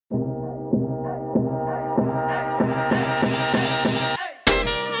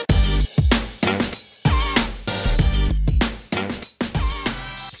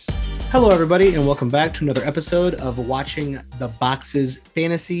Hello, everybody, and welcome back to another episode of Watching the Boxes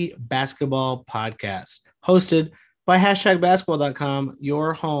Fantasy Basketball Podcast, hosted by #basketball.com,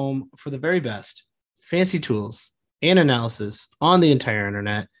 your home for the very best fancy tools and analysis on the entire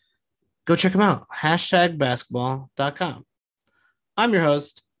internet. Go check them out, #basketball.com. I'm your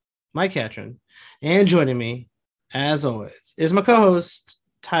host, Mike Catron, and joining me, as always, is my co-host,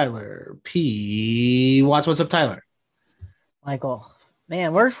 Tyler P. Watts. What's up, Tyler? Michael.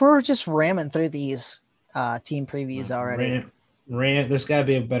 Man, we're just ramming through these team previews already. There's got to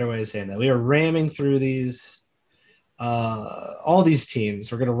be a better way of saying that. We are ramming through these, all these teams.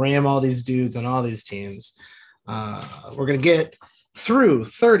 We're going to ram all these dudes on all these teams. We're going to get through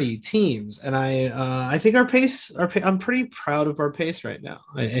 30 teams, and I think our pace. I'm pretty proud of our pace right now.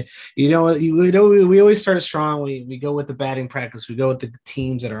 We always start strong. We go with the batting practice. We go with the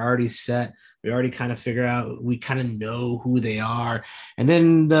teams that are already set. We already kind of figure out, we kind of know who they are. And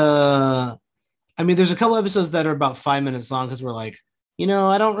then there's a couple episodes that are about 5 minutes long because we're like,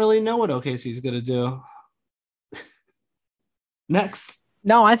 I don't really know what OKC is going to do. Next.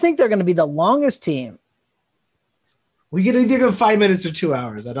 No, I think they're going to be the longest team. We get either go 5 minutes or 2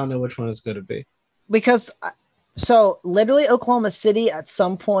 hours. I don't know which one it's going to be. Because, so literally Oklahoma City at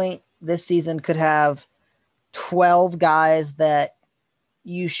some point this season could have 12 guys that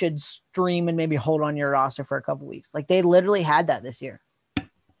you should stream and maybe hold on your roster for a couple weeks. Like they literally had that this year.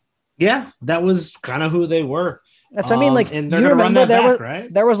 Yeah, that was kind of who they were. That's what I mean. Like, and they're going to run that back,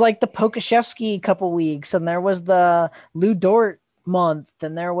 right? There was like the Pokashevsky couple weeks, and there was the Lou Dort month,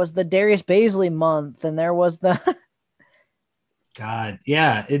 and there was the Darius Baisley month, and there was the God,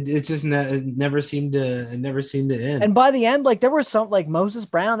 yeah, it just never seemed to end. And by the end, like there were some like Moses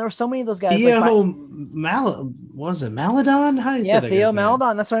Brown, there were so many of those guys. Was it Maladon? How do you say that? Theo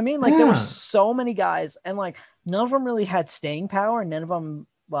Maladon. That's what I mean. Like there were so many guys, and like none of them really had staying power. None of them.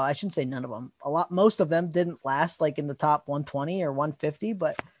 Well, I shouldn't say none of them. Most of them didn't last like in the top 120 or 150.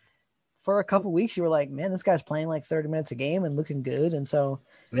 But for a couple weeks, you were like, man, this guy's playing like 30 minutes a game and looking good. And so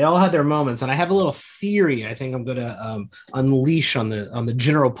they all had their moments. And I have a little theory I think I'm going to unleash on the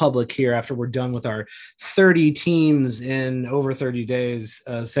general public here after we're done with our 30 teams in over 30 days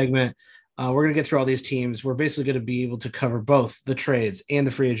segment. We're going to get through all these teams. We're basically going to be able to cover both the trades and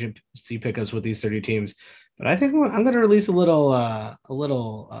the free agency pickups with these 30 teams. But I think I'm going to release a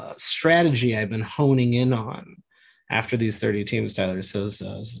little strategy I've been honing in on after these 30 teams, Tyler. So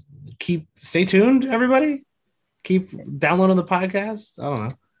stay tuned, everybody. Keep downloading the podcast. I don't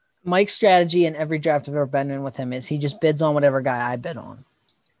know. Mike's strategy in every draft I've ever been in with him is he just bids on whatever guy I bid on.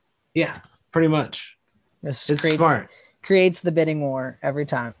 Yeah, pretty much. It's smart. Creates the bidding war every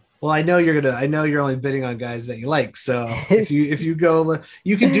time. Well, I know you're only bidding on guys that you like. So if you go,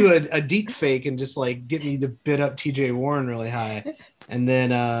 you can do a deep fake and just like get me to bid up TJ Warren really high, and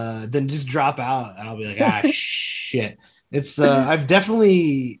then just drop out, and I'll be like, shit. It's I've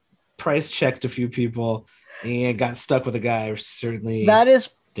definitely price checked a few people and got stuck with a guy. Certainly, that is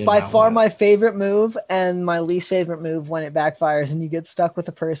by far my favorite move and my least favorite move when it backfires and you get stuck with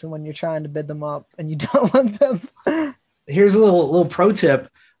a person when you're trying to bid them up and you don't want them. Here's a little pro tip.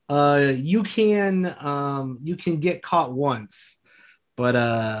 You can get caught once,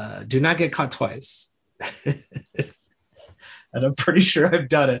 but do not get caught twice. And I'm pretty sure I've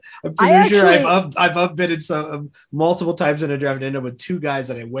done it. I'm pretty sure I've upbidded some multiple times in a draft and ended up with two guys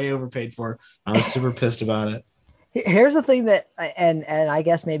that I way overpaid for. I was super pissed about it. Here's the thing that, and I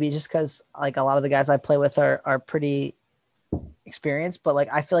guess maybe just because like a lot of the guys I play with are pretty experienced, but like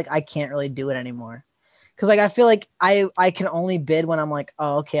I feel like I can't really do it anymore. Because like I feel like I can only bid when I'm like,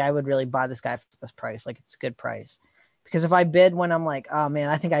 oh, okay, I would really buy this guy for this price. Like it's a good price. Because if I bid when I'm like, oh man,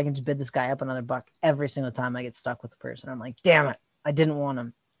 I think I can just bid this guy up another buck every single time I get stuck with the person. I'm like, damn it, I didn't want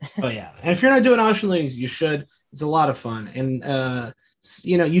him. Oh yeah, and if you're not doing auction leagues, you should. It's a lot of fun, and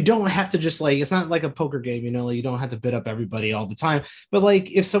you don't have to just like, it's not like a poker game. Like you don't have to bid up everybody all the time. But like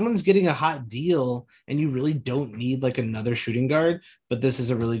if someone's getting a hot deal and you really don't need like another shooting guard, but this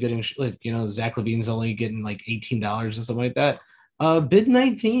is a really good, like Zach LaVine's only getting like $18 or something like that. Bid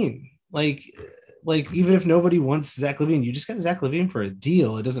 19, like even if nobody wants Zach LaVine, you just got Zach LaVine for a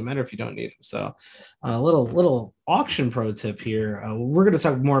deal. It doesn't matter if you don't need him. So a little auction pro tip here. We're going to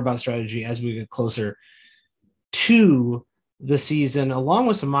talk more about strategy as we get closer to the season, along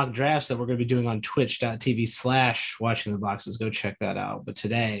with some mock drafts that we're going to be doing on twitch.tv/watching the boxes. Go check that out. But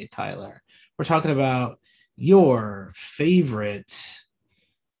today, Tyler, we're talking about your favorite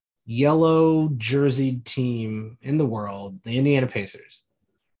yellow jersey team in the world, the Indiana Pacers.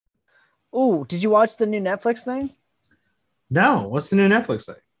 Oh, did you watch the new Netflix thing? No. What's the new Netflix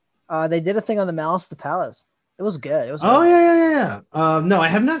thing? They did a thing on the Malice at the Palace. It was good. It was Oh really good. yeah. No, I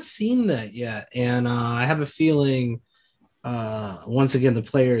have not seen that yet, and I have a feeling once again the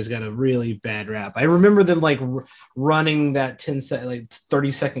players got a really bad rap. I remember them like running that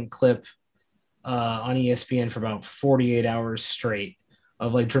 30-second clip on ESPN for about 48 hours straight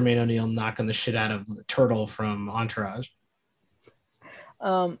of like Jermaine O'Neal knocking the shit out of Turtle from Entourage.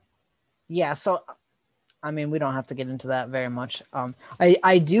 Yeah, so I mean, we don't have to get into that very much.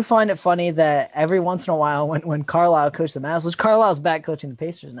 I do find it funny that every once in a while, when Carlisle coached the Mavs, which Carlisle's back coaching the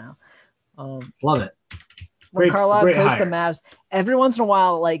Pacers now. Love it. When Carlisle great coached hire. the Mavs, every once in a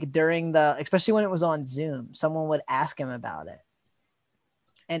while, like during especially when it was on Zoom, someone would ask him about it,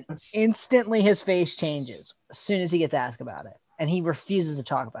 and instantly his face changes as soon as he gets asked about it, and he refuses to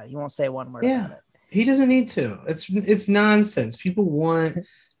talk about it. He won't say one word about it. He doesn't need to. It's nonsense. People want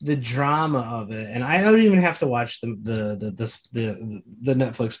the drama of it, and I don't even have to watch the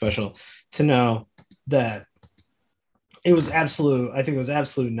Netflix special to know that it was absolute. I think it was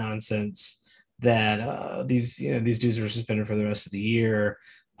absolute nonsense that these dudes were suspended for the rest of the year.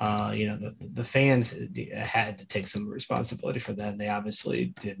 The fans had to take some responsibility for that, and they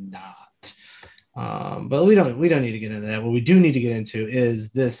obviously did not. But we don't need to get into that. What we do need to get into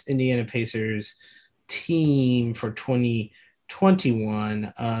is this Indiana Pacers team for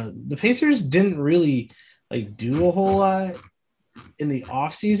 2021. The Pacers didn't really like do a whole lot in the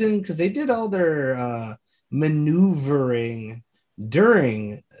offseason because they did all their maneuvering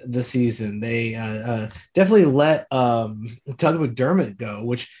during the season. They definitely let Doug McDermott go,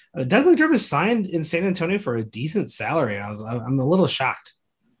 which Doug McDermott signed in San Antonio for a decent salary. I'm a little shocked.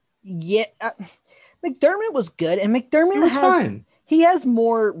 Yeah, McDermott was good, and McDermott fine. He has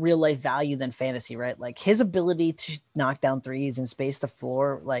more real life value than fantasy, right? Like his ability to knock down threes and space the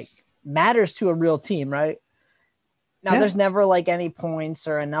floor, like matters to a real team, right? Now, there's never like any points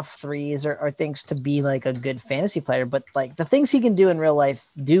or enough threes or things to be like a good fantasy player, but like the things he can do in real life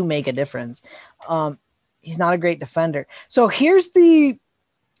do make a difference. He's not a great defender. So here's the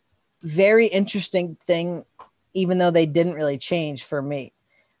very interesting thing, even though they didn't really change for me.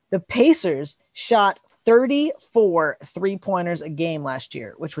 The Pacers shot 34 3-pointers a game last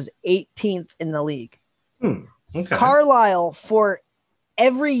year, which was 18th in the league. Okay. Carlisle, for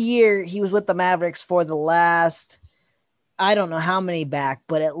every year he was with the Mavericks for the last, I don't know how many back,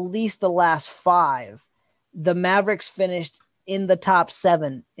 but at least the last 5, the Mavericks finished in the top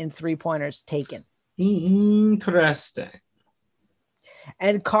 7 in 3-pointers taken. Interesting.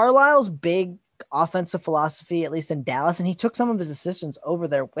 And Carlisle's big offensive philosophy, at least in Dallas, and he took some of his assistants over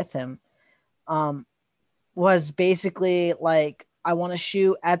there with him, was basically like, I want to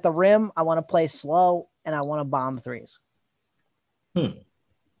shoot at the rim, I want to play slow, and I want to bomb threes.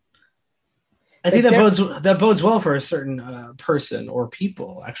 I think that bodes well for a certain person or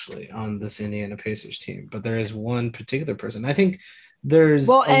people actually on this Indiana Pacers team. But there is one particular person. I think there's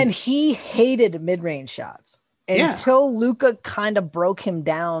and he hated mid-range shots until Luka kind of broke him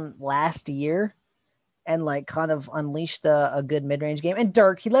down last year and like kind of unleashed a good mid-range game. And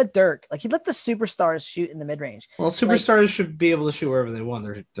Dirk, he let the superstars shoot in the mid-range. Well, superstars should be able to shoot wherever they want.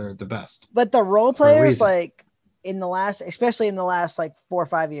 They're the best. But the role players, like especially in the last like 4 or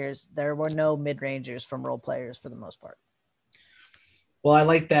 5 years, there were no mid-rangers from role players for the most part. Well, I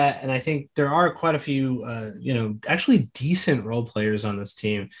like that. And I think there are quite a few, actually decent role players on this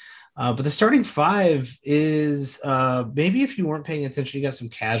team. But the starting 5 is maybe if you weren't paying attention, you got some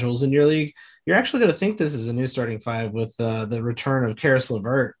casuals in your league. You're actually going to think this is a new starting 5 with the return of Caris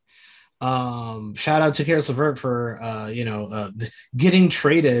LeVert. Shout out to Caris LeVert for getting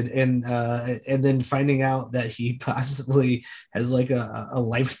traded and then finding out that he possibly has like a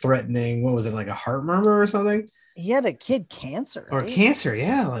life-threatening, what was it, like a heart murmur or something? He had a kid cancer, right? Or cancer.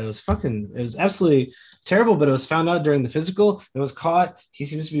 Yeah. It was absolutely terrible, but it was found out during the physical. It was caught. He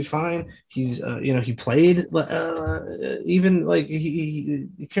seems to be fine. He's, he played even like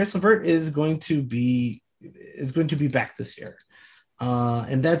Caris LeVert is going to be back this year.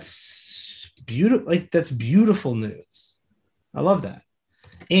 And that's beautiful. Like that's beautiful news. I love that.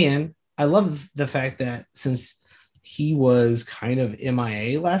 And I love the fact that since he was kind of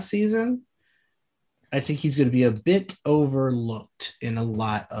MIA last season, I think he's going to be a bit overlooked in a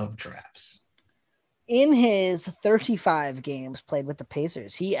lot of drafts. In his 35 games played with the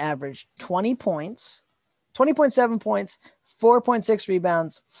Pacers, he averaged 20 points, 20.7 points, 4.6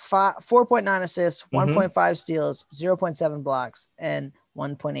 rebounds, 4.9 assists, 1.5 steals, 0.7 blocks, and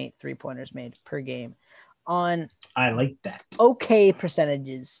 1.8 3-pointers made per game. I like that. Okay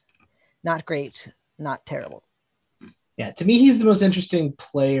percentages. Not great, not terrible. Yeah, to me, he's the most interesting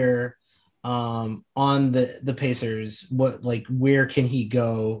player on the Pacers. What, like, where can he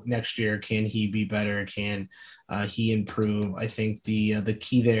go next year? Can he be better? Can he improve? I think the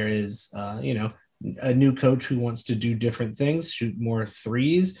key there is a new coach who wants to do different things, shoot more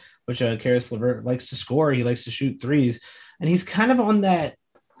threes, which Karis LeVert likes to score. He likes to shoot threes, and he's kind of on that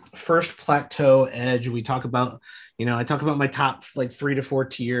first plateau edge. We talk about, I talk about my top like 3 to 4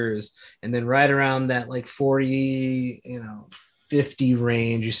 tiers, and then right around that like 40, 50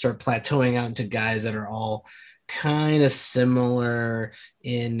 range, you start plateauing out into guys that are all kind of similar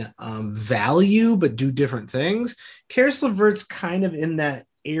in value, but do different things. Karis LeVert's kind of in that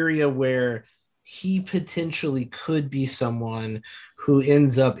area where he potentially could be someone who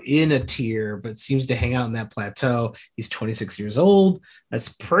ends up in a tier, but seems to hang out in that plateau. He's 26 years old. That's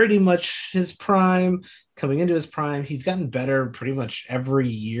pretty much his prime. Coming into his prime, he's gotten better pretty much every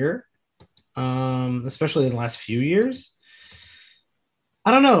year, especially in the last few years.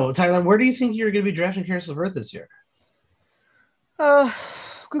 I don't know, Tyler, where do you think you're going to be drafting Karis LeVert this year?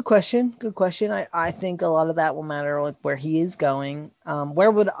 Good question. Good question. I think a lot of that will matter, like where he is going.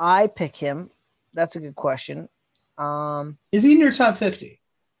 Where would I pick him? That's a good question. Is he in your top 50?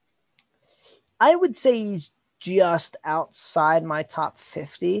 I would say he's just outside my top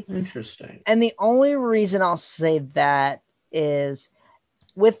 50. Interesting. And the only reason I'll say that is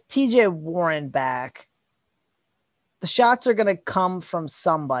with TJ Warren back, the shots are going to come from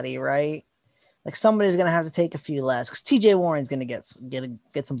somebody, right? Like somebody's going to have to take a few less because TJ Warren's going to get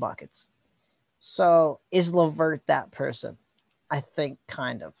some buckets. So is LeVert that person? I think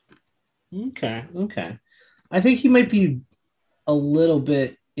kind of. Okay. I think he might be a little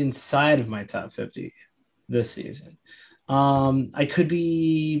bit inside of my top 50 this season. I could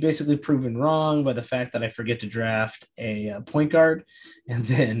be basically proven wrong by the fact that I forget to draft a point guard, and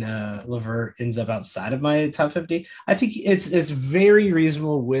then LeVert ends up outside of my top 50. I think it's very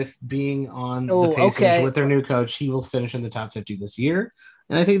reasonable with being on the Pacers with their new coach. He will finish in the top 50 this year,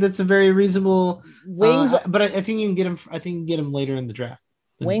 and I think that's a very reasonable wings. But I think you can get him. I think you can get him later in the draft.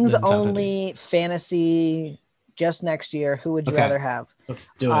 Wings only fantasy just next year. Who would you rather have? Let's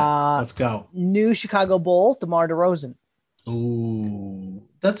do it. Let's go. New Chicago Bull, DeMar DeRozan. Ooh,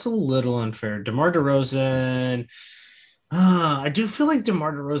 that's a little unfair. DeMar DeRozan. I do feel like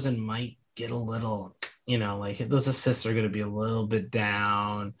DeMar DeRozan might get a little, like those assists are going to be a little bit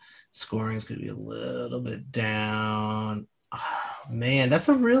down. Scoring is going to be a little bit down. Oh, man, that's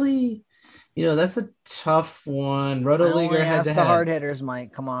a really, that's a tough one. Roto Leaguer had the hard hitters,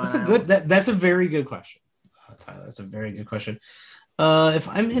 Mike. Come on. That's a very good question, Tyler. That's a very good question. If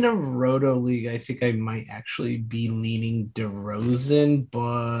I'm in a Roto league, I think I might actually be leaning DeRozan,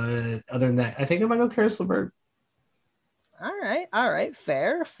 but other than that, I think I might go Karis LeVert. All right.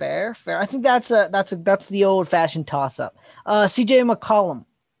 Fair. I think that's the old fashioned toss up. CJ McCollum.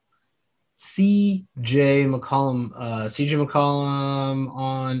 CJ McCollum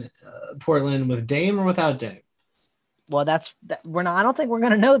on Portland with Dame or without Dame? Well, I don't think we're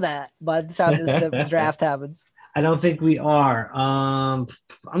gonna know that by the time the draft happens. I don't think we are. I'm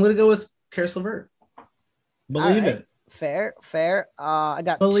gonna go with Karis LeVert. Believe it. Fair. I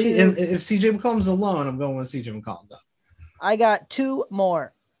got and if CJ McCollum's alone, I'm going with CJ McCollum though. I got two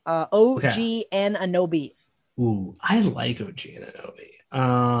more. OG Anunoby. Ooh, I like OG Anunoby.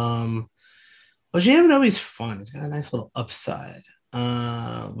 OG Anunoby's fun. He's got a nice little upside.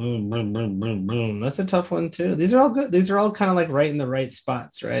 Boom. That's a tough one too. These are all good. These are all kind of like right in the right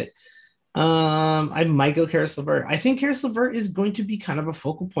spots, right? I might go Karis LeVert. I think Karis LeVert is going to be kind of a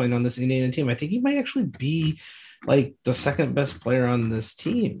focal point on this Indiana team. I think he might actually be like the second best player on this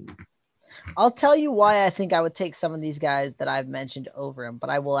team. I'll tell you why I think I would take some of these guys that I've mentioned over him, but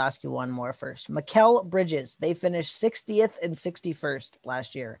I will ask you one more first. Mikal Bridges, they finished 60th and 61st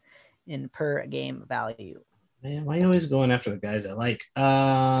last year in per game value. Man, why are you always going after the guys I like?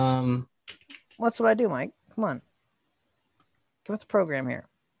 Well, that's what I do, Mike. Come on. Give us the program here.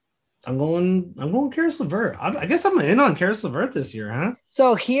 I'm going Karis LeVert. I guess I'm in on Karis LeVert this year, huh?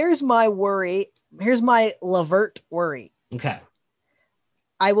 So here's my worry. Here's my LeVert worry. Okay.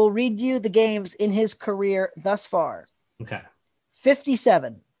 I will read you the games in his career thus far. Okay.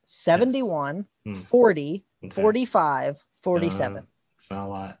 57, 71, 40, 45, 47. It's not a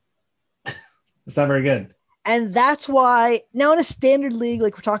lot. It's not very good. And that's why now in a standard league,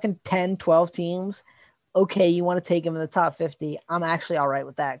 like we're talking 10, 12 teams, okay, you want to take him in the top 50. I'm actually all right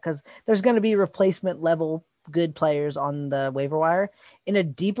with that because there's going to be replacement level good players on the waiver wire. In a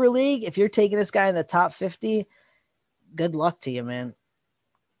deeper league, if you're taking this guy in the top 50, good luck to you, man.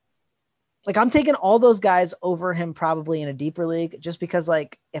 Like I'm taking all those guys over him probably in a deeper league just because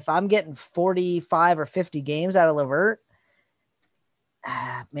like if I'm getting 45 or 50 games out of LeVert,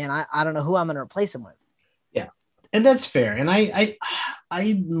 man, I don't know who I'm going to replace him with. Yeah, and that's fair. And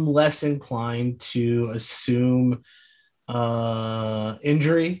I'm less inclined to assume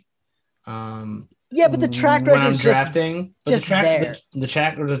injury. Yeah, but the track When record I'm is just drafting, but just there. the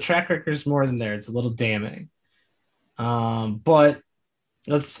track record is more than there. It's a little damning. But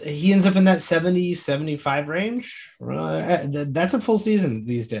he ends up in that 70-75 range. That's a full season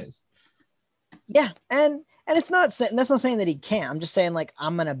these days. Yeah, and it's not that's not saying that he can't. I'm just saying like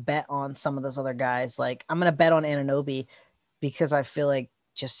I'm gonna bet on some of those other guys. Like I'm gonna bet on Anunoby because I feel like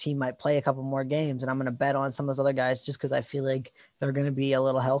just he might play a couple more games, and I'm gonna bet on some of those other guys just because I feel like they're gonna be a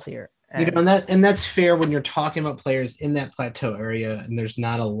little healthier. And That's fair when you're talking about players in that plateau area, and there's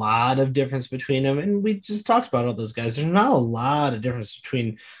not a lot of difference between them. And we just talked about all those guys. There's not a lot of difference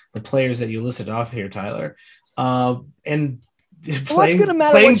between the players that you listed off here, Tyler. And well, it's gonna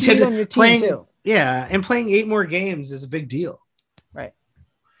matter what you need on your team too. Yeah, and playing 8 more games is a big deal. Right.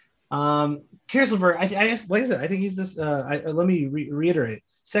 Caris LeVert, I guess, like I said, I think he's this. Let me reiterate: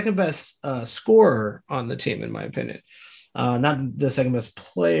 second best scorer on the team, in my opinion. Not the second best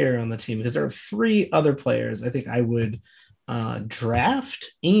player on the team, because there are 3 other players I think I would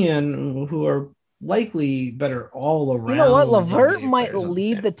draft and who are likely better all around. You know what? LeVert might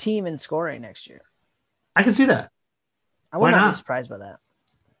lead the team in scoring next year. I can see that. I would not be surprised by that.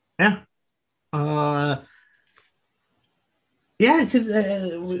 Yeah. Yeah, because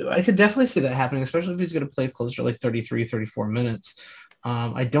I could definitely see that happening, especially if he's going to play closer to like 33, 34 minutes.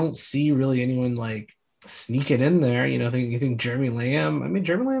 I don't see really anyone like sneak it in there. You think Jeremy Lamb? I mean,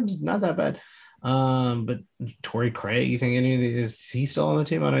 Jeremy Lamb's not that bad. But Torrey Craig, you think is he still on the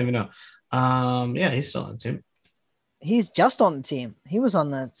team? I don't even know. Yeah, he's still on the team. He's just on the team. He was on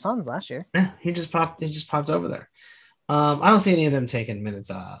the Suns last year. Yeah, he just popped over there. I don't see any of them taking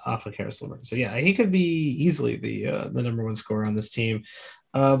minutes off of Caris LeVert. So yeah, he could be easily the number 1 scorer on this team.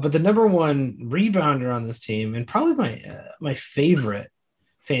 But the number 1 rebounder on this team, and probably my favorite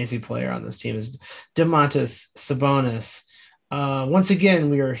fantasy player on this team, is Domantas Sabonis. Once again,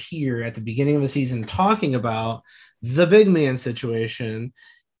 we are here at the beginning of the season talking about the big man situation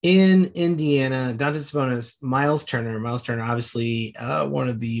in Indiana. Domantas Sabonis, Miles Turner, obviously one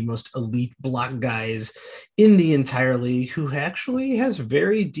of the most elite block guys in the entire league, who actually has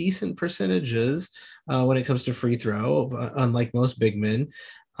very decent percentages when it comes to free throw, unlike most big men.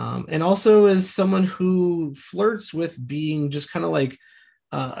 And also is someone who flirts with being just kind of like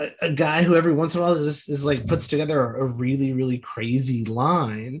a guy who every once in a while is like puts together a really, really crazy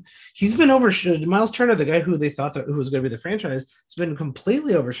line. He's been overshadowed. Miles Turner, the guy who they thought who was going to be the franchise, has been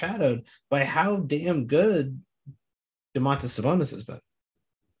completely overshadowed by how damn good Domantas Sabonis has been.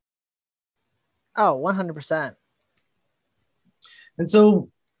 Oh, 100%. And so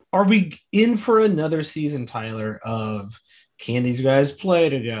are we in for another season, Tyler, of can these guys play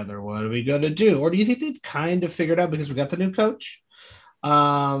together? What are we going to do? Or do you think they've kind of figured out, because we got the new coach?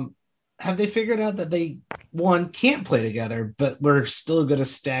 Have they figured out that they can't play together, but we're still going to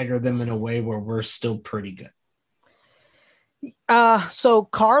stagger them in a way where we're still pretty good? So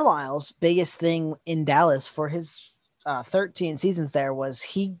Carlisle's biggest thing in Dallas for his 13 seasons there was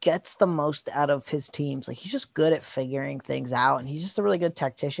he gets the most out of his teams. Like he's just good at figuring things out, and he's just a really good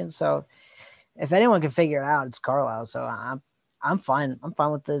tactician. So if anyone can figure it out, it's Carlisle. So I'm fine. I'm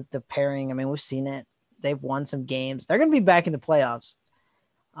fine with the pairing. I mean, we've seen it. They've won some games. They're going to be back in the playoffs.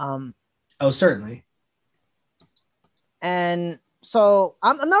 Certainly. And so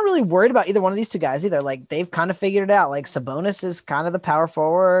I'm not really worried about either one of these 2 guys either. Like they've kind of figured it out. Like Sabonis is kind of the power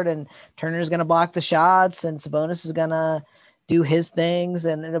forward, and Turner's going to block the shots, and Sabonis is going to do his things.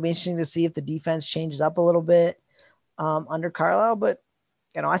 And it'll be interesting to see if the defense changes up a little bit under Carlisle. But,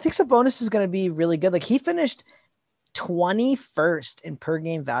 I think Sabonis is going to be really good. Like he finished 21st in per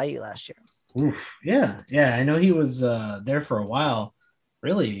game value last year. Oof, yeah. I know he was there for a while,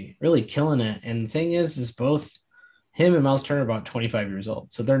 really, really killing it. And the thing is both him and Miles Turner are about 25 years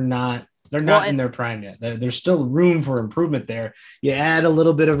old, so they're not in their prime yet. There's still room for improvement there. You add a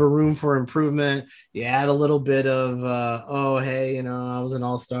little bit of a room for improvement. You add a little bit of hey, I was an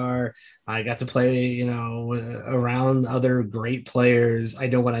all-star. I got to play, around other great players. I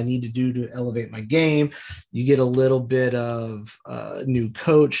know what I need to do to elevate my game. You get a little bit of new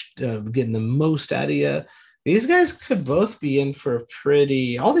coach getting the most out of you. These guys could both be in for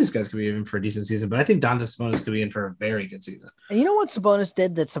all these guys could be in for a decent season, but I think Domantas Sabonis could be in for a very good season. And you know what Sabonis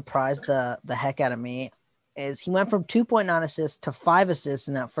did that surprised the heck out of me is he went from 2.9 assists to 5 assists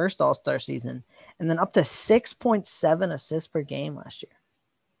in that first All-Star season, and then up to 6.7 assists per game last year.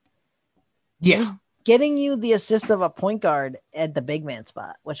 Yeah. He was getting you the assists of a point guard at the big man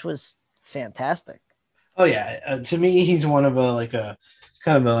spot, which was fantastic. Oh yeah, to me, he's one of a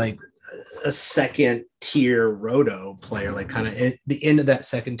kind of a second tier roto player, like kind of at the end of that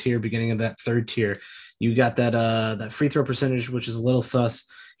second tier, beginning of that third tier. You got that free throw percentage, which is a little sus.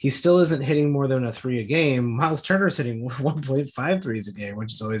 He still isn't hitting more than a three a game. Miles Turner's hitting 1.5 threes a game,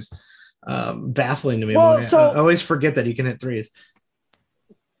 which is always baffling to me. Well, I always forget that he can hit threes.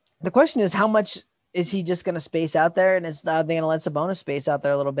 The question is, how much is he just going to space out there, and is they going to let Sabonis space out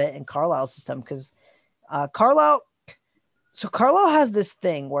there a little bit in Carlisle's system? Because Carlisle has this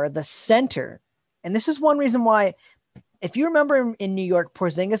thing where the center, and this is one reason why, if you remember in New York,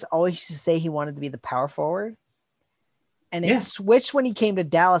 Porzingis always used to say he wanted to be the power forward, and it switched when he came to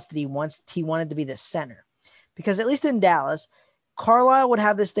Dallas that he wanted to be the center, because at least in Dallas, Carlisle would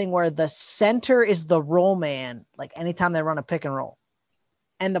have this thing where the center is the roll man, like anytime they run a pick and roll,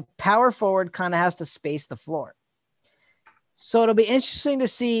 and the power forward kind of has to space the floor. So it'll be interesting to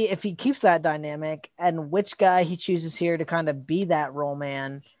see if he keeps that dynamic and which guy he chooses here to kind of be that roll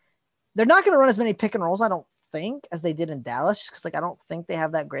man. They're not going to run as many pick and rolls, I don't think, as they did in Dallas, because I don't think they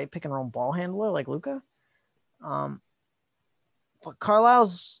have that great pick and roll ball handler like Luka. But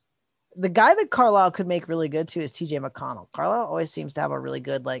the guy that Carlisle could make really good too is TJ McConnell. Carlisle always seems to have a really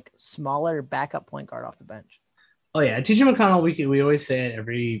good, like, smaller backup point guard off the bench. Oh yeah, TJ McConnell. We always say it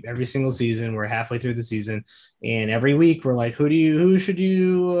every single season. We're halfway through the season, and every week we're like, who should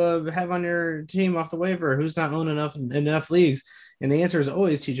you have on your team off the waiver? Who's not owned enough leagues? And the answer is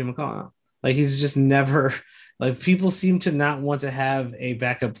always TJ McConnell. Like, he's just never, like, people seem to not want to have a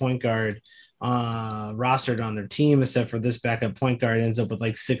backup point guard rostered on their team, except for this backup point guard ends up with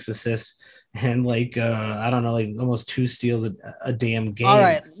like 6 assists and like I don't know, like almost 2 steals a damn game. All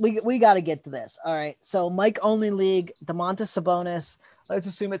right, we got to get to this. All right, so Mike only league, Domantas Sabonis. Let's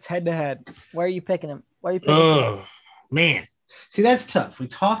assume it's head to head. Where are you picking him? Oh man, see, that's tough. We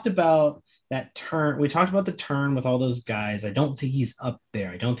talked about that turn. We talked about the turn with all those guys. I don't think he's up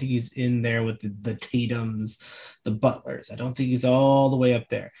there. I don't think he's in there with the Tatums, the Butlers. I don't think he's all the way up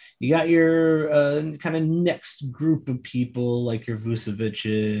there. You got your kind of next group of people like your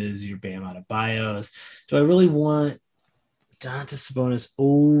Vucevic's, your Bam Adebayos. Do I really want Domantas Sabonis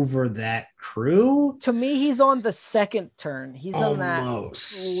over that crew? To me, he's on the second turn. He's on that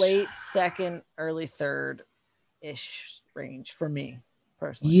late second, early third-ish range for me.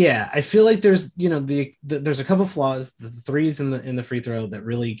 Personally. Yeah, I feel like there's there's a couple flaws. The threes in the free throw that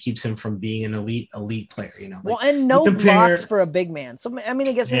really keeps him from being an elite player. Like, and no blocks for a big man. So I mean,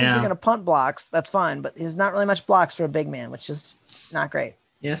 I guess maybe if you're going to punt blocks, that's fine. But there's not really much blocks for a big man, which is not great.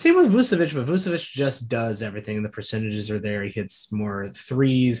 Yeah, same with Vucevic, but Vucevic just does everything. The percentages are there. He hits more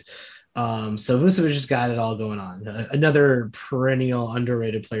threes. So Vucevic just got it all going on. Another perennial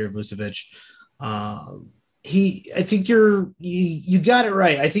underrated player, Vucevic. I think you got it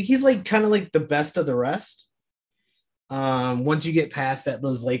right. I think he's like kind of like the best of the rest. Once you get past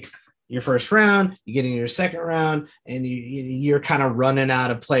those like your first round, you get in your second round, and you're kind of running out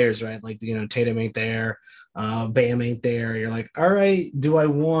of players, right? Like, Tatum ain't there, Bam ain't there. You're like, all right, do I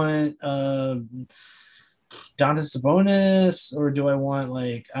want Domantas Sabonis, or do I want,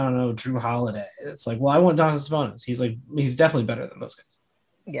 like, I don't know, Drew Holiday? It's like, well, I want Domantas Sabonis. He's definitely better than those guys.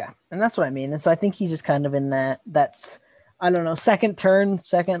 Yeah, and that's what I mean. And so I think he's just kind of in that's, I don't know, second turn,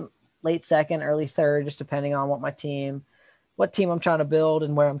 late second, early third, just depending on what team I'm trying to build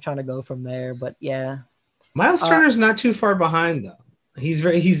and where I'm trying to go from there. But yeah. Miles Turner's not too far behind, though. He's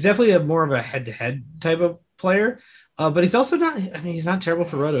definitely more of a head-to-head type of player, but he's also not, I mean, he's not terrible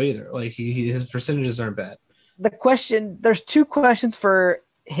for Roto either. Like, his percentages aren't bad. There's 2 questions for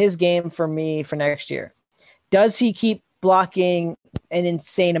his game for me for next year. Does he keep blocking an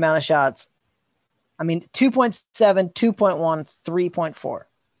insane amount of shots? I mean, 2.7, 2.1, 3.4.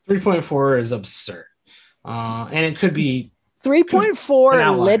 3.4 is absurd. And it could be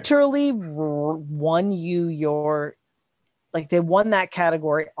 3.4 literally won you they won that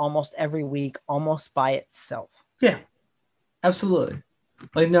category almost every week, almost by itself. Yeah, absolutely.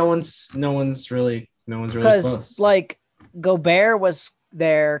 Like, no one's really close. Like, Gobert was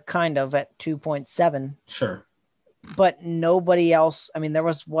there kind of at 2.7. Sure. But nobody else. I mean, there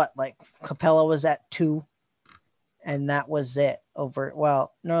was Capella was at 2, and that was it. No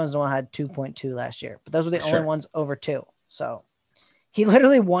one's the one had 2.2 last year, but those were the only ones over 2. So he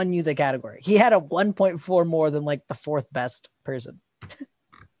literally won you the category. He had a 1.4 more than like the 4th best person.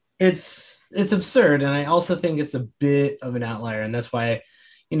 It's absurd, and I also think it's a bit of an outlier, and that's why,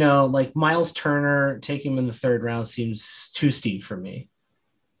 like Miles Turner, taking him in the 3rd round seems too steep for me.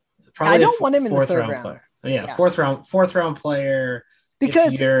 Probably I don't want him in the 3rd round. Player. Yeah, yes. fourth round player.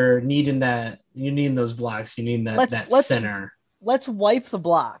 Because you're needing those blocks, you need that center. let's wipe the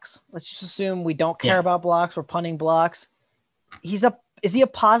blocks. Let's just assume we don't care Yeah. about blocks. We're punting blocks. Is he a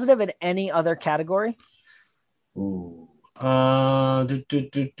positive in any other category? Ooh. Like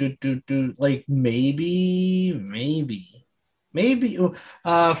maybe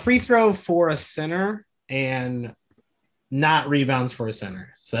free throw for a center and not rebounds for a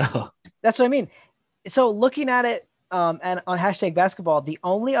center. So That's what I mean. So looking at it, and on hashtag basketball, the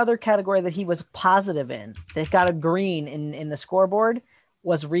only other category that he was positive in that got a green in the scoreboard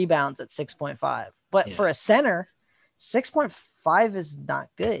was rebounds at 6.5. But yeah. for a center, 6.5 is not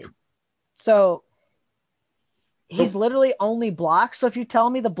good. So he's literally only blocks. So if you tell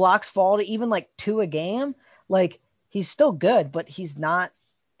me the blocks fall to even like 2 a game, like he's still good, but he's not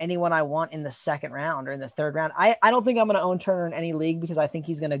anyone I want in the second round or in the third round. I don't think I'm going to own Turner in any league because I think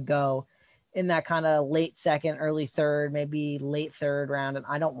he's going to go in that kind of late second, early third, maybe late third round. And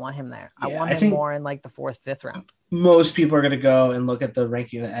I don't want him there. Yeah, I want him more in like the 4th, 5th round. Most people are going to go and look at the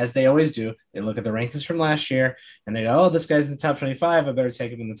ranking as they always do. They look at the rankings from last year and they go, oh, this guy's in the top 25. I better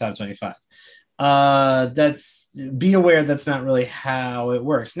take him in the top 25. Be aware that's not really how it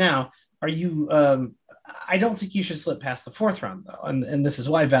works. Now, are you, I don't think you should slip past the 4th round though. And this is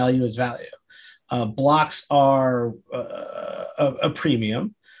why value is value. Blocks are a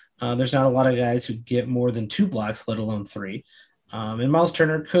premium. There's not a lot of guys who get more than 2 blocks, let alone 3. And Miles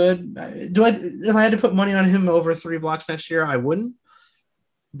Turner could. If I had to put money on him over 3 blocks next year, I wouldn't.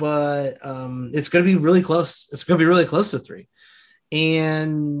 But it's going to be really close. It's going to be really close to 3.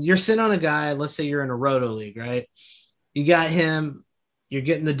 And you're sitting on a guy. Let's say you're in a roto league, right? You got him. You're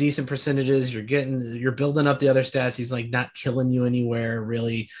getting the decent percentages. You're building up the other stats. He's like not killing you anywhere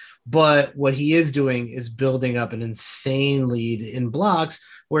really. But what he is doing is building up an insane lead in blocks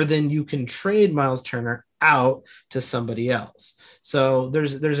where then you can trade Miles Turner out to somebody else. So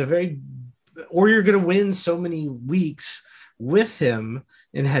there's a or you're going to win so many weeks with him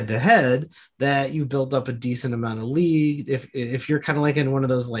in head to head that you build up a decent amount of lead. If you're kind of like in one of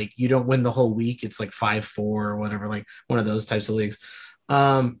those, like you don't win the whole week, it's like 5-4 or whatever, like one of those types of leagues.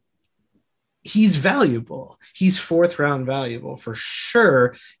 He's valuable. He's 4th round valuable for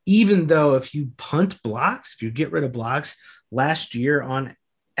sure. Even though if you punt blocks, if you get rid of blocks, last year on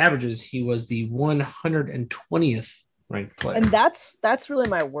averages, he was the 120th ranked player. And that's really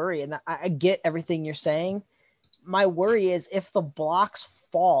my worry. And I get everything you're saying. My worry is if the blocks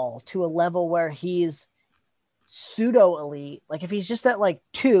fall to a level where he's pseudo elite, like if he's just at like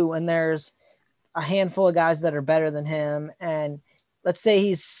 2 and there's a handful of guys that are better than him, and let's say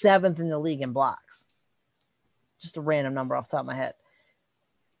he's 7th in the league in blocks, just a random number off the top of my head,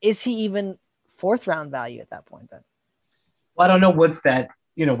 is he even 4th round value at that point then? Well, I don't know what's that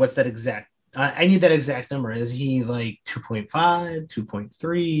exact. I need that exact number. Is he like 2.5,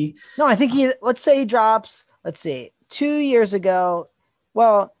 2.3? No, I think let's say he drops, let's see, 2 years ago.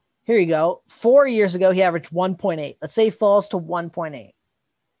 Well, here you go. 4 years ago, he averaged 1.8. Let's say he falls to 1.8.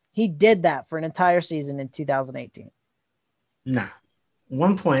 He did that for an entire season in 2018. Nah.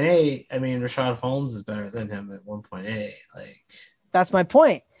 1.8. I mean, Rashad Holmes is better than him at 1.8. Like, that's my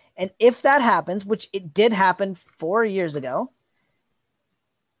point. And if that happens, which it did happen 4 years ago,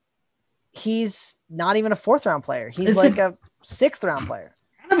 he's not even a 4th round player. He's like a 6th round player.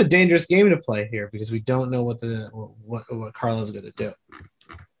 Kind of a dangerous game to play here because we don't know what Carlo's going to do.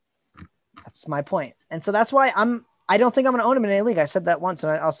 That's my point. And so that's why I don't think I'm going to own him in any league. I said that once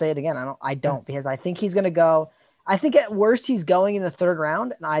and I'll say it again. I don't because I think he's going to go. I think at worst he's going in the 3rd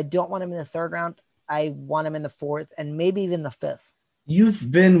round, and I don't want him in the 3rd round. I want him in the 4th and maybe even the 5th.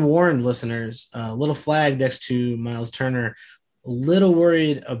 You've been warned, listeners. Little flag next to Miles Turner. A little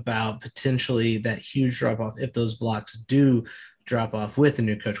worried about potentially that huge drop off if those blocks do drop off with the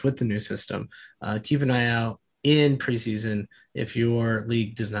new coach, with the new system. Keep an eye out in preseason if your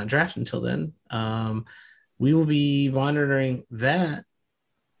league does not draft until then. We will be monitoring that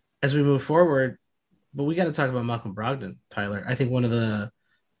as we move forward. But we got to talk about Malcolm Brogdon, Tyler. I think one of the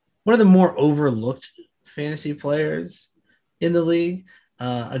more overlooked fantasy players in the league.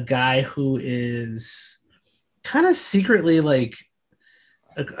 A guy who is kind of secretly like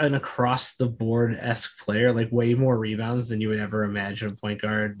an across the board esque player, like way more rebounds than you would ever imagine a point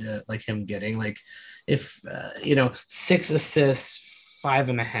guard like him getting. Like if 6 assists,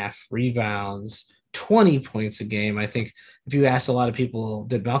 5.5 rebounds, 20 points a game. I think if you asked a lot of people,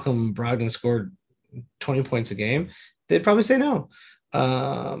 did Malcolm Brogdon score 20 points a game? They'd probably say no.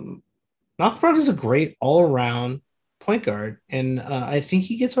 Malcolm Brogdon is a great all around point guard, and I think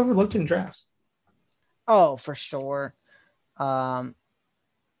he gets overlooked in drafts. Oh, for sure. The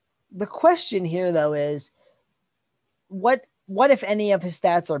question here, though, is what if any of his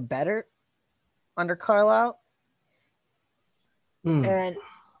stats are better under Carlisle? And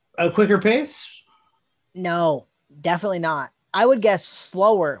A quicker pace? no, definitely not. I would guess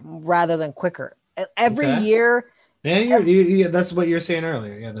slower rather than quicker. Every Okay. year, Yeah, that's what you were saying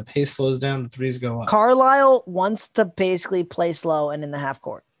earlier. Yeah, the pace slows down, the threes go up. Carlisle wants to basically play slow and in the half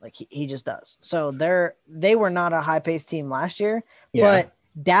court. Like he just does. So they were not a high paced team last year, Yeah. but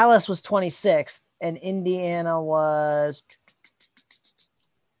Dallas was 26th and Indiana was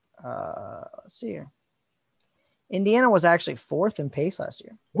let's see here. Indiana was actually fourth in pace last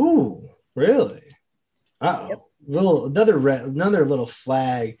year. Ooh, really? Yep. Another little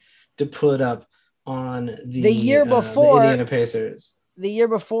flag to put up on The year the before Indiana Pacers. the year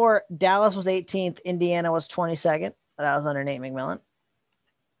before, Dallas was 18th, Indiana was 22nd. That was under Nate McMillan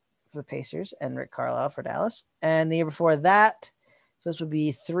for the Pacers and Rick Carlisle for Dallas. And the year before that, so this would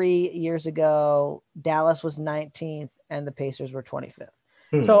be 3 years ago, Dallas was 19th and the Pacers were 25th.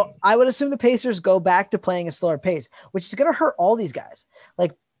 So I would assume the Pacers go back to playing a slower pace, which is going to hurt all these guys.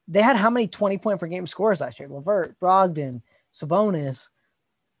 Like they had how many 20-point per game scorers last year? LeVert, Brogdon, Sabonis.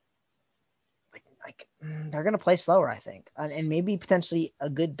 Like they're going to play slower, I think, and maybe potentially a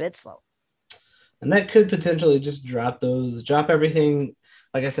good bit slow. And that could potentially just drop everything.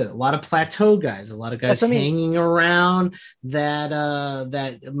 Like I said, a lot of plateau guys, a lot of guys hanging around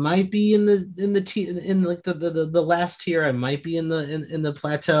that might be in the last tier. I might be in the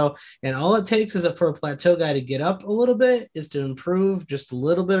plateau, and all it takes is for a plateau guy to get up a little bit, is to improve just a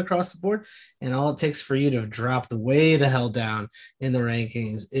little bit across the board, and all it takes for you to drop the way the hell down in the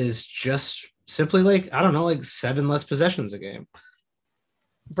rankings is just simply like, I don't know, like 7 less possessions a game.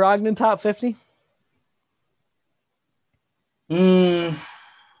 Brogdon top 50.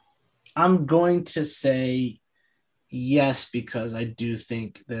 I'm going to say yes, because I do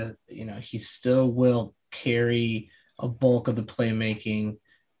think that, he still will carry a bulk of the playmaking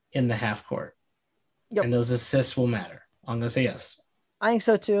in the half court. Yep. And those assists will matter. I'm going to say yes. I think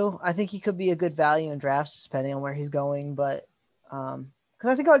so too. I think he could be a good value in drafts depending on where he's going. But because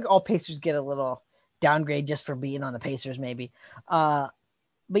I think like all Pacers get a little downgrade just for being on the Pacers maybe. But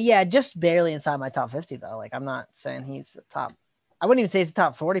yeah, just barely inside my top 50 though. Like I'm not saying he's a top. I wouldn't even say he's a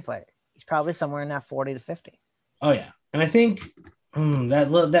top 40 player. He's probably somewhere in that 40 to 50. Oh yeah. And I think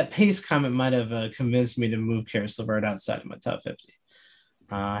that pace comment might have convinced me to move Caris LeVert outside of my top 50.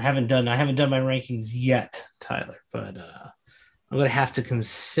 I haven't done my rankings yet, Tyler, but I'm going to have to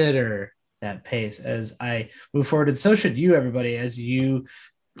consider that pace as I move forward. And so should you, everybody, as you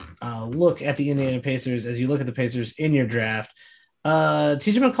look at the Indiana Pacers, as you look at the Pacers in your draft.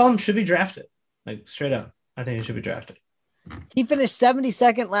 TJ McCollum should be drafted, like straight up. I think he should be drafted. He finished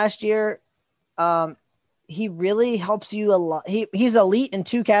 72nd last year. He really helps you a lot. He's elite in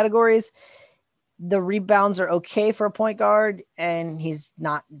 2 categories. The rebounds are okay for a point guard, and he's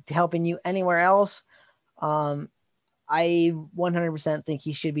not helping you anywhere else. I 100% think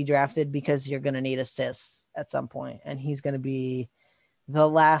he should be drafted because you're going to need assists at some point, and he's going to be the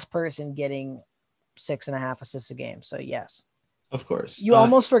last person getting 6.5 assists a game. So yes, of course. You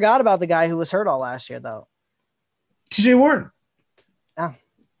almost forgot about the guy who was hurt all last year, though. TJ Warren. Oh.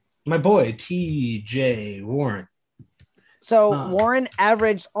 My boy, TJ Warren. So Warren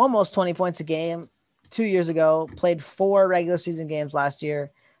averaged almost 20 points a game 2 years ago, played 4 regular season games last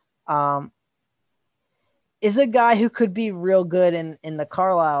year. Is a guy who could be real good in the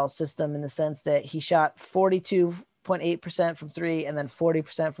Carlisle system in the sense that he shot 42.8% from 3 and then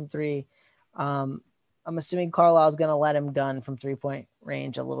 40% from 3. I'm assuming Carlisle is going to let him gun from 3-point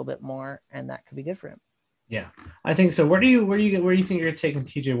range a little bit more, and that could be good for him. Yeah, I think so. Where do you think you're taking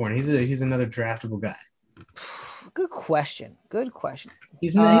TJ Warren? He's another draftable guy. Good question. He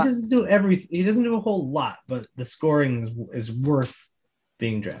doesn't do everything. He doesn't do a whole lot, but the scoring is worth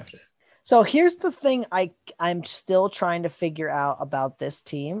being drafted. So here's the thing I'm still trying to figure out about this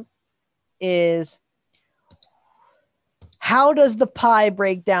team is how does the pie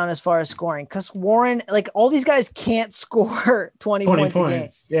break down as far as scoring? Because Warren, like all these guys can't score 20 points a game.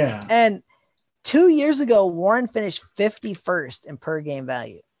 Yeah. And 2 years ago, Warren finished 51st in per game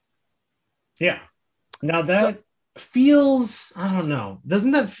value. Yeah. Now that feels, I don't know.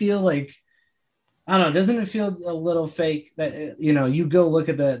 Doesn't that feel like, I don't know. Doesn't it feel a little fake that, you go look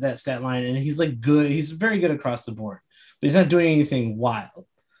at that stat line and he's like good. He's very good across the board, but he's not doing anything wild.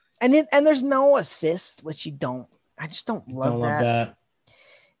 And there's no assists, which I just don't love that.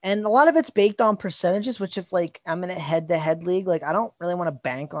 And a lot of it's baked on percentages, which if like I'm in a head-to-head league, like I don't really want to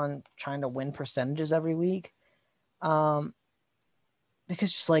bank on trying to win percentages every week. Because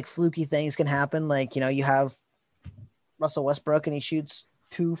just like fluky things can happen. Like, you have Russell Westbrook and he shoots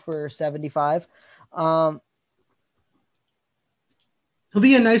 2 for 75. He'll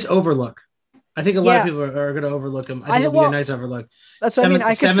be a nice overlook. I think a lot of Yeah, people are going to overlook him. I think I it'll be a well, nice overlook. that's what I mean. I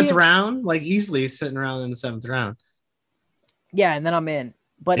could see Seventh him. round, like easily sitting around in the seventh round. Yeah, and then I'm in.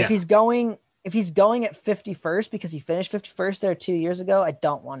 But Yeah. if he's going at 51st because he finished 51st there 2 years ago, I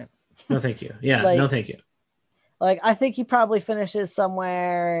don't want him. No, thank you. Yeah, Like- no, thank you. Like I think he probably finishes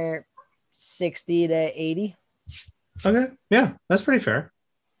somewhere 60 to 80. Okay, yeah, that's pretty fair.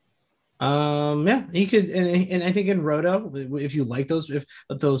 Yeah, he could, and I think in Roto, if you like those, if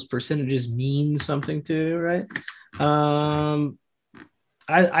those percentages mean something to you, right?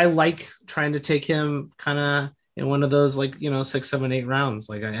 I like trying to take him kind of in one of those, like, 6, 7, 8 rounds.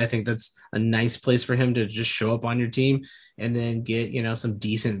 Like I think that's a nice place for him to just show up on your team and then get some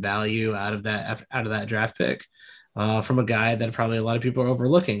decent value out of that draft pick from a guy that probably a lot of people are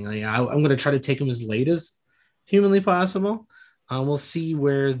overlooking. Like, I'm going to try to take him as late as humanly possible. We'll see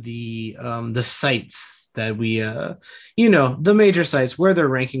where the sites that we the major sites, where their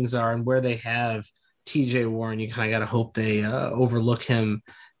rankings are and where they have TJ Warren. You kind of got to hope they overlook him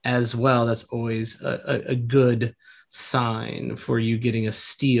as well. That's always a good sign for you getting a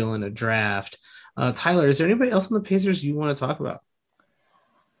steal in a draft. Tyler, is there anybody else on the Pacers you want to talk about?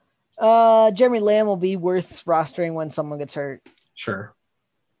 Jeremy Lamb will be worth rostering when someone gets hurt. Sure.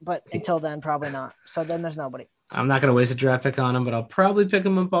 But until then, probably not. So then there's nobody. I'm not going to waste a draft pick on him, but I'll probably pick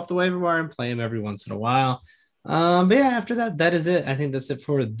him up off the waiver wire and play him every once in a while. But yeah, after that is it. I think that's it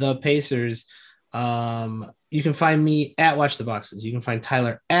for the Pacers. You can find me at Watch the Boxes. You can find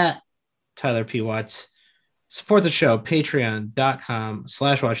Tyler at Tyler P. Watts. Support the show,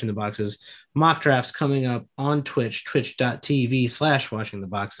 patreon.com/watching the boxes. Mock drafts coming up on Twitch, twitch.tv/watching the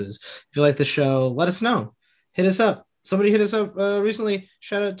boxes. If you like the show, let us know. Hit us up. Somebody hit us up recently.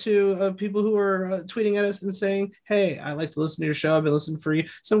 Shout out to people who were tweeting at us and saying, hey, I like to listen to your show. I've been listening for you.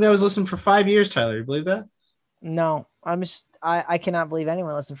 Some guy was listening for 5 years, Tyler. You believe that? No, I cannot believe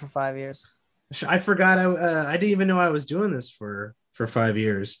anyone listened for 5 years. I forgot. I didn't even know I was doing this for 5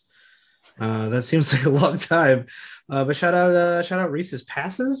 years. That seems like a long time. But shout out Reese's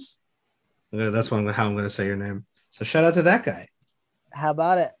Passes. That's how I'm going to say your name. So shout out to that guy. How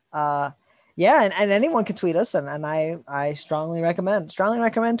about it? Yeah, and anyone can tweet us, and I strongly recommend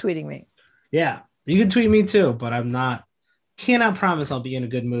tweeting me. Yeah, you can tweet me too, but cannot promise I'll be in a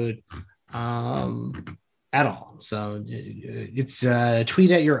good mood at all. So it's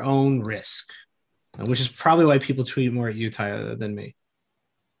tweet at your own risk, which is probably why people tweet more at you, Tyler, than me.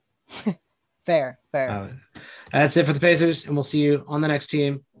 Fair. That's it for the Pacers, and we'll see you on the next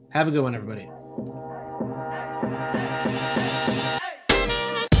team. Have a good one, everybody.